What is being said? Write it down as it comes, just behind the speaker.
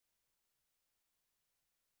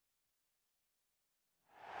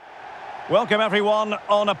Welcome everyone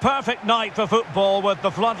on a perfect night for football with the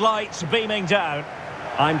floodlights beaming down.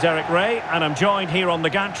 I'm Derek Ray and I'm joined here on the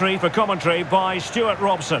gantry for commentary by Stuart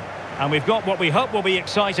Robson. And we've got what we hope will be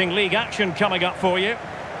exciting league action coming up for you.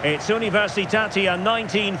 It's Universitatea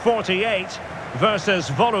 1948 versus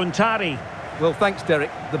Voluntari. Well, thanks,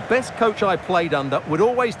 Derek. The best coach I played under would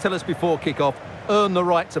always tell us before kick-off, earn the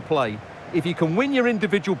right to play. If you can win your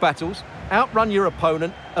individual battles, outrun your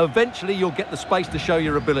opponent, eventually you'll get the space to show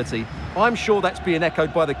your ability. I'm sure that's being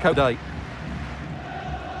echoed by the coach today.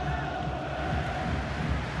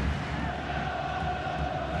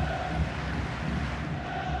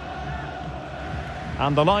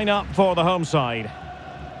 And the lineup for the home side.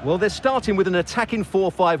 Well, they're starting with an attacking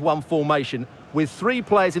 4-5-1 formation with 3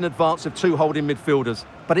 players in advance of 2 holding midfielders.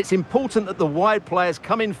 But it's important that the wide players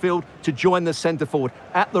come in field to join the centre forward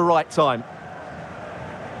at the right time.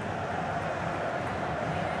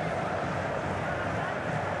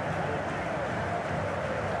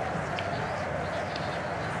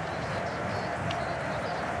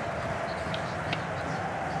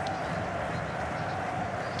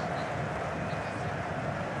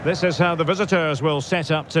 This is how the visitors will set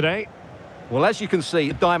up today. Well, as you can see,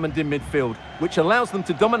 a diamond in midfield, which allows them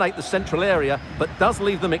to dominate the central area, but does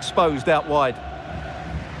leave them exposed out wide.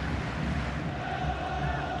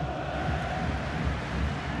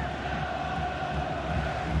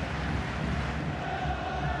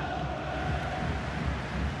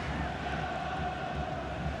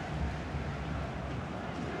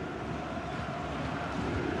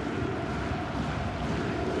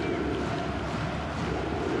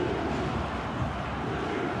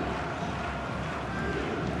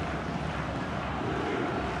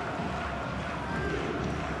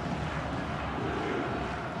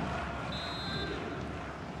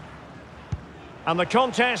 And the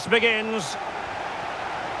contest begins.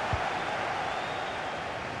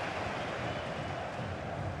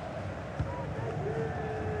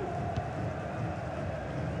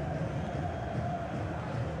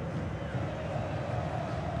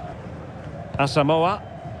 Asamoah.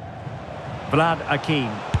 Vlad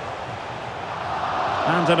Akin.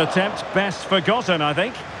 And an attempt best forgotten, I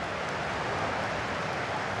think.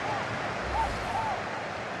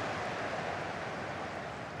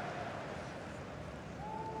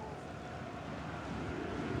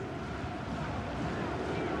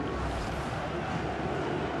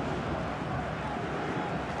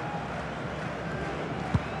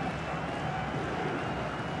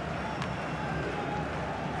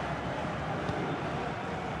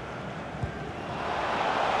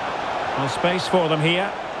 No space for them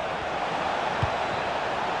here.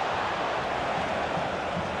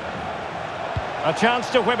 A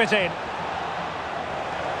chance to whip it in.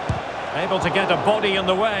 Able to get a body in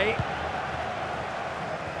the way.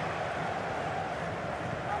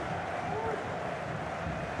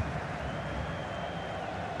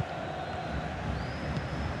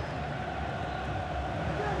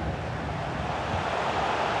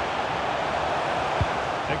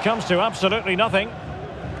 It comes to absolutely nothing.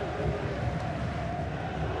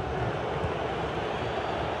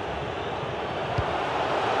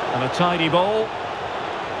 And a tidy ball.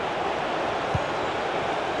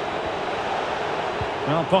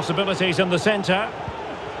 Well, possibilities in the centre.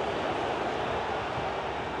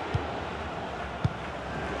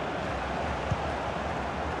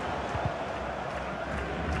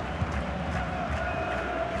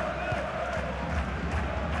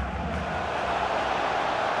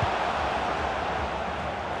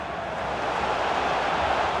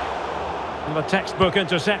 And a textbook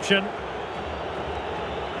interception.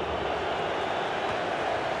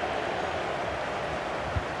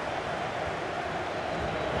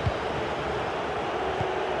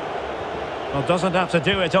 Well, doesn't have to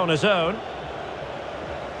do it on his own.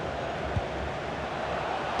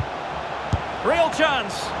 Real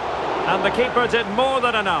chance. And the keeper did more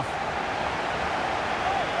than enough.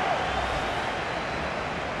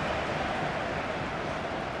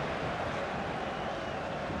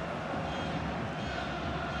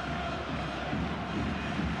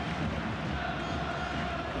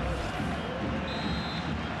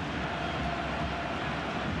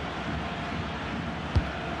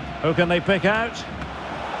 Who can they pick out?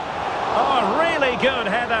 Oh, really good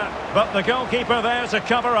header, but the goalkeeper there to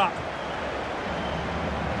cover up.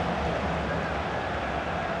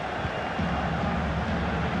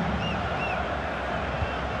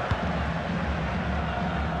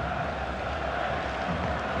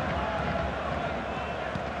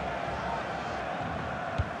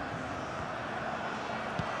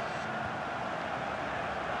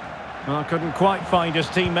 Well, couldn't quite find his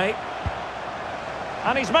teammate.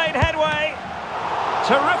 And he's made headway.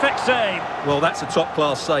 Terrific save. Well, that's a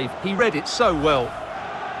top-class save. He read it so well.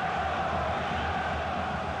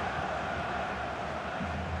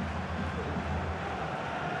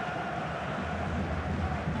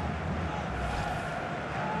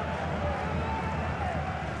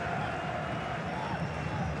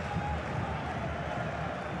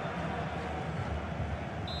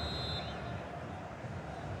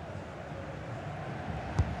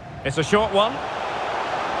 It's a short one.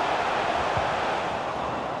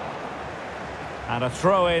 And a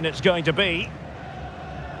throw-in it's going to be.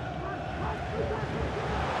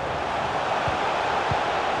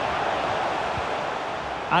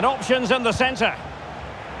 And options in the centre.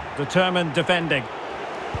 Determined defending.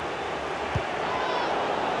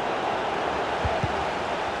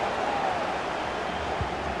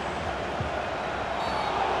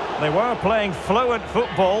 They were playing fluent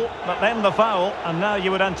football, but then the foul, and now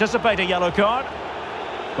you would anticipate a yellow card.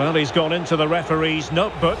 Well, he's gone into the referee's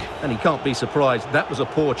notebook. And he can't be surprised. That was a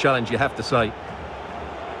poor challenge, you have to say.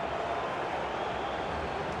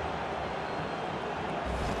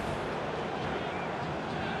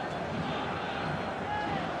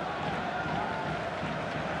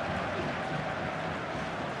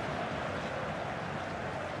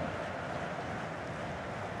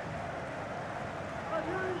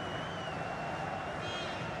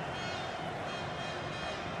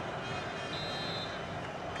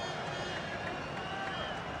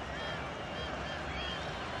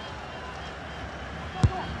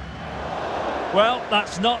 Well,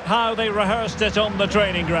 that's not how they rehearsed it on the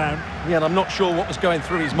training ground. Yeah, and I'm not sure what was going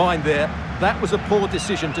through his mind there. That was a poor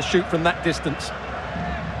decision to shoot from that distance.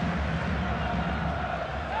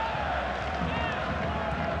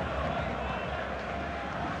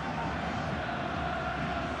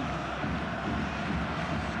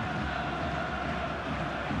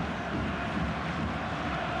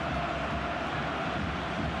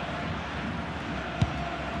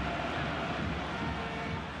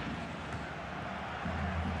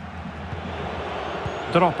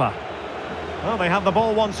 Dropper. Well, they have the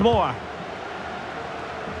ball once more.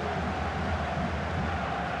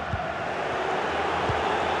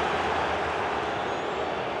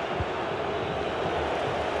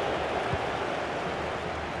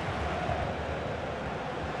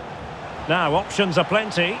 Now, options are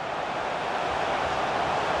plenty.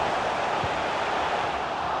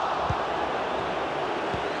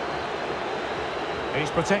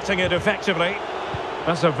 He's protecting it effectively.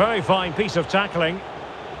 That's a very fine piece of tackling.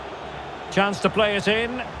 Chance to play it in.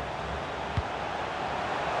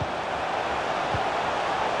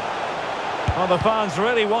 Well, the fans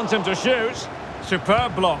really want him to shoot.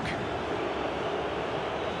 Superb block.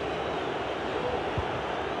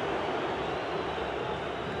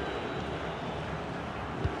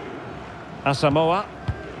 Asamoah.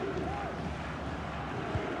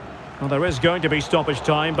 Well, there is going to be stoppage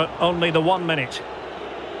time, but only the 1 minute.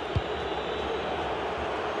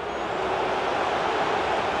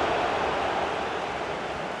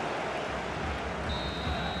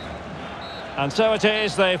 And so it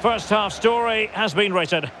is, the first half story has been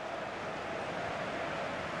written.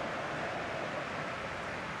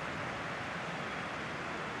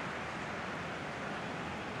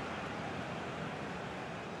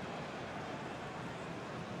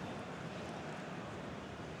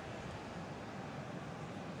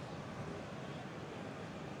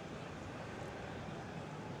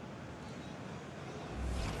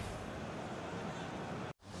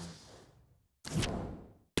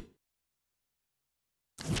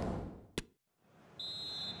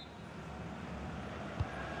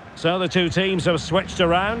 So the two teams have switched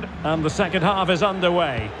around and the second half is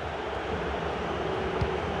underway.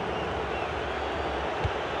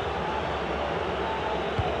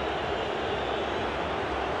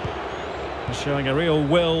 Showing a real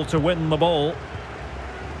will to win the ball.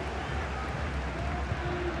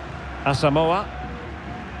 Asamoah.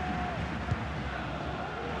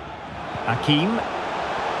 Hakim.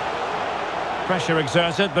 Pressure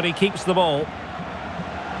exerted, but he keeps the ball.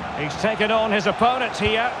 He's taken on his opponent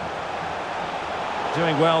here.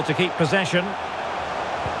 Doing well to keep possession.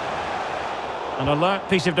 An alert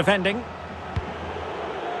piece of defending.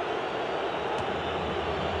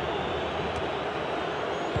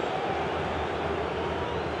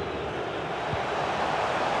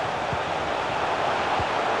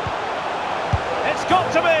 It's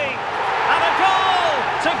got to be! And a goal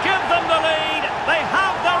to give them the lead. They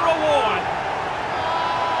have their reward.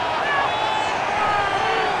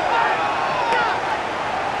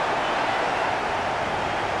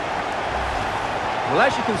 Well,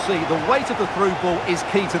 as you can see, the weight of the through ball is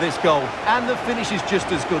key to this goal, and the finish is just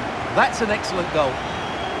as good. That's an excellent goal.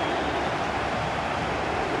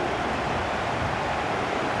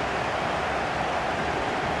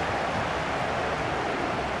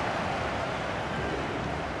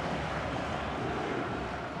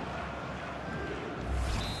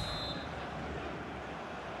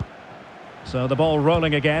 So the ball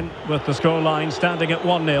rolling again with the scoreline standing at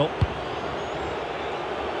 1-0.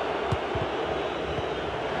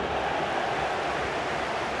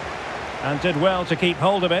 And did well to keep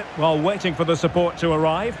hold of it while waiting for the support to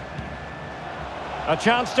arrive. A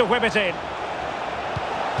chance to whip it in.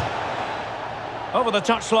 Over the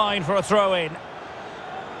touchline for a throw-in.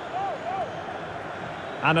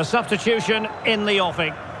 And a substitution in the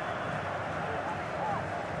offing.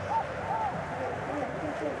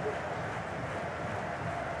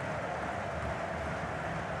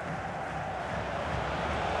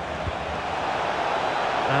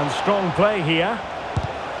 And strong play here.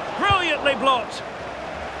 Brilliantly blocked.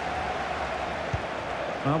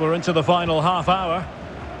 Well, we're into the final half hour.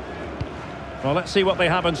 Well, let's see what they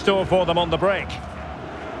have in store for them on the break.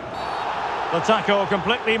 The tackle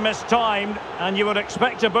completely mistimed, and you would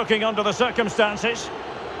expect a booking under the circumstances.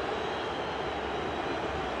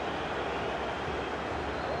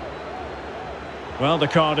 Well, the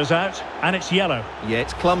card is out, and it's yellow. Yeah,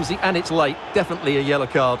 it's clumsy and it's late. Definitely a yellow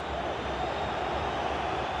card.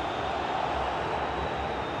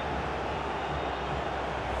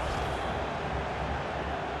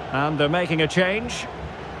 And they're making a change.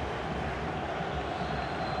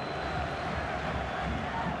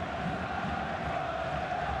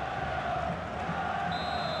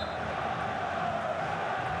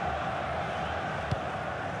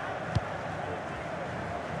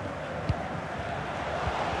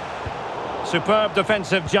 Superb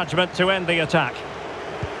defensive judgment to end the attack.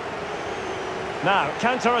 Now,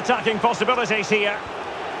 counter-attacking possibilities here.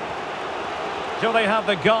 Do they have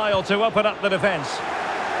the guile to open up the defence?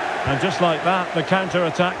 And just like that, the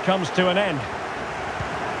counter-attack comes to an end.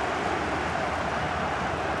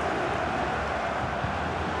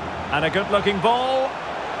 And a good-looking ball.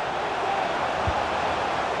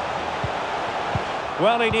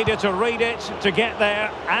 Well, he needed to read it to get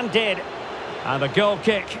there, and did. And a goal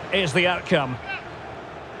kick is the outcome.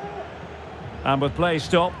 And with play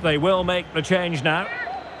stopped, they will make the change now.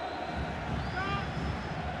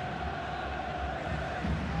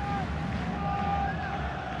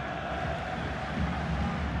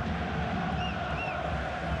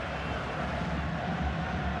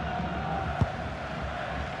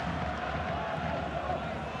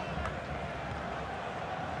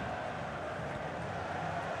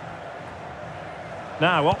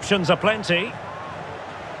 Now, options are plenty.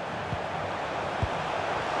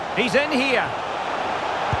 He's in here.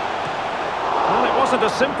 Well, it wasn't a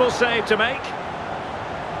simple save to make.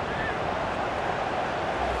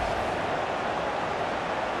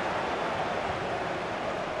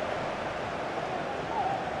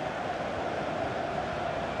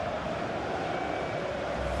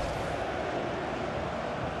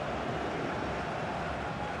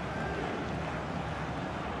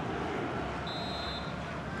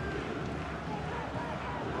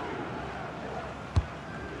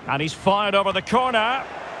 And he's fired over the corner.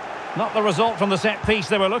 Not the result from the set piece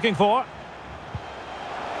they were looking for.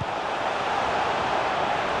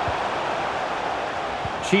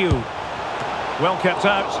 FCU. Well kept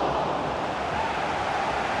out.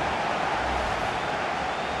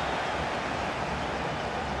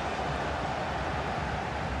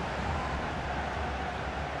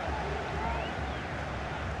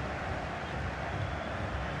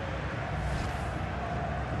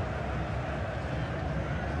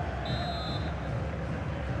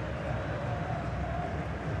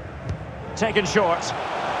 Taken short.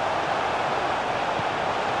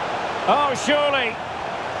 Oh, surely.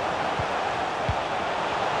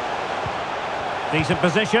 Decent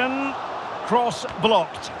position. Cross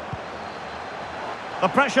blocked. The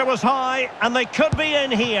pressure was high, and they could be in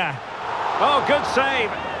here. Oh, good save.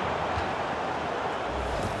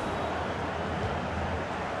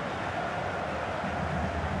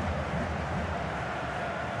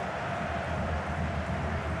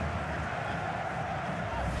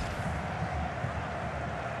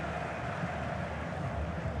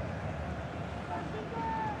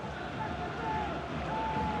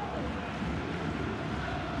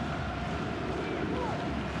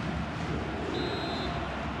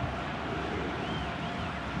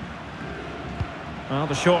 Well,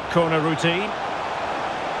 the short corner routine.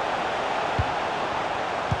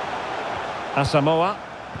 Asamoah.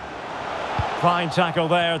 Fine tackle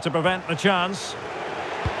there to prevent the chance.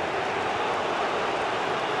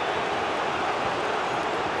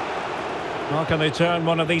 How can they turn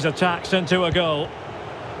one of these attacks into a goal?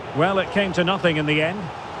 Well, it came to nothing in the end.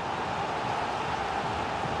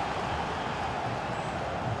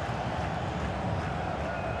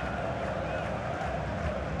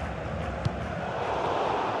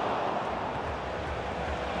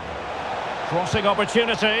 Crossing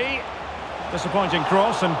opportunity. Disappointing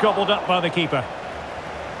cross and gobbled up by the keeper.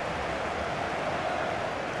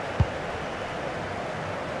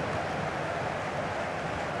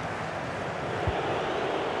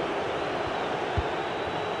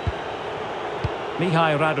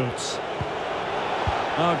 Mihai Raduc.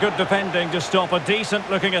 Oh, good defending to stop a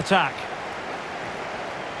decent-looking attack.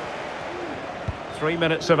 3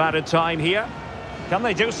 minutes of added time here. Can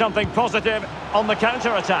they do something positive on the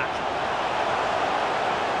counter-attack?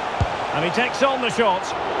 And he takes on the shot.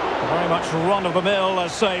 Very much run-of-the-mill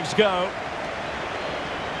as saves go.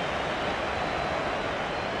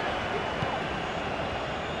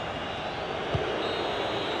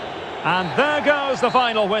 And there goes the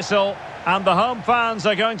final whistle. And the home fans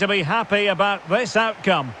are going to be happy about this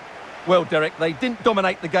outcome. Well, Derek, they didn't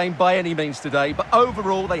dominate the game by any means today, but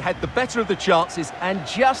overall they had the better of the chances and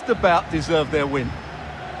just about deserved their win.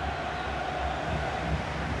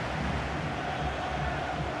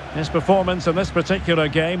 His performance in this particular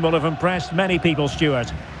game will have impressed many people,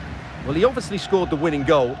 Stuart. Well, he obviously scored the winning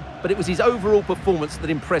goal, but it was his overall performance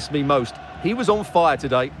that impressed me most. He was on fire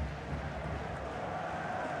today.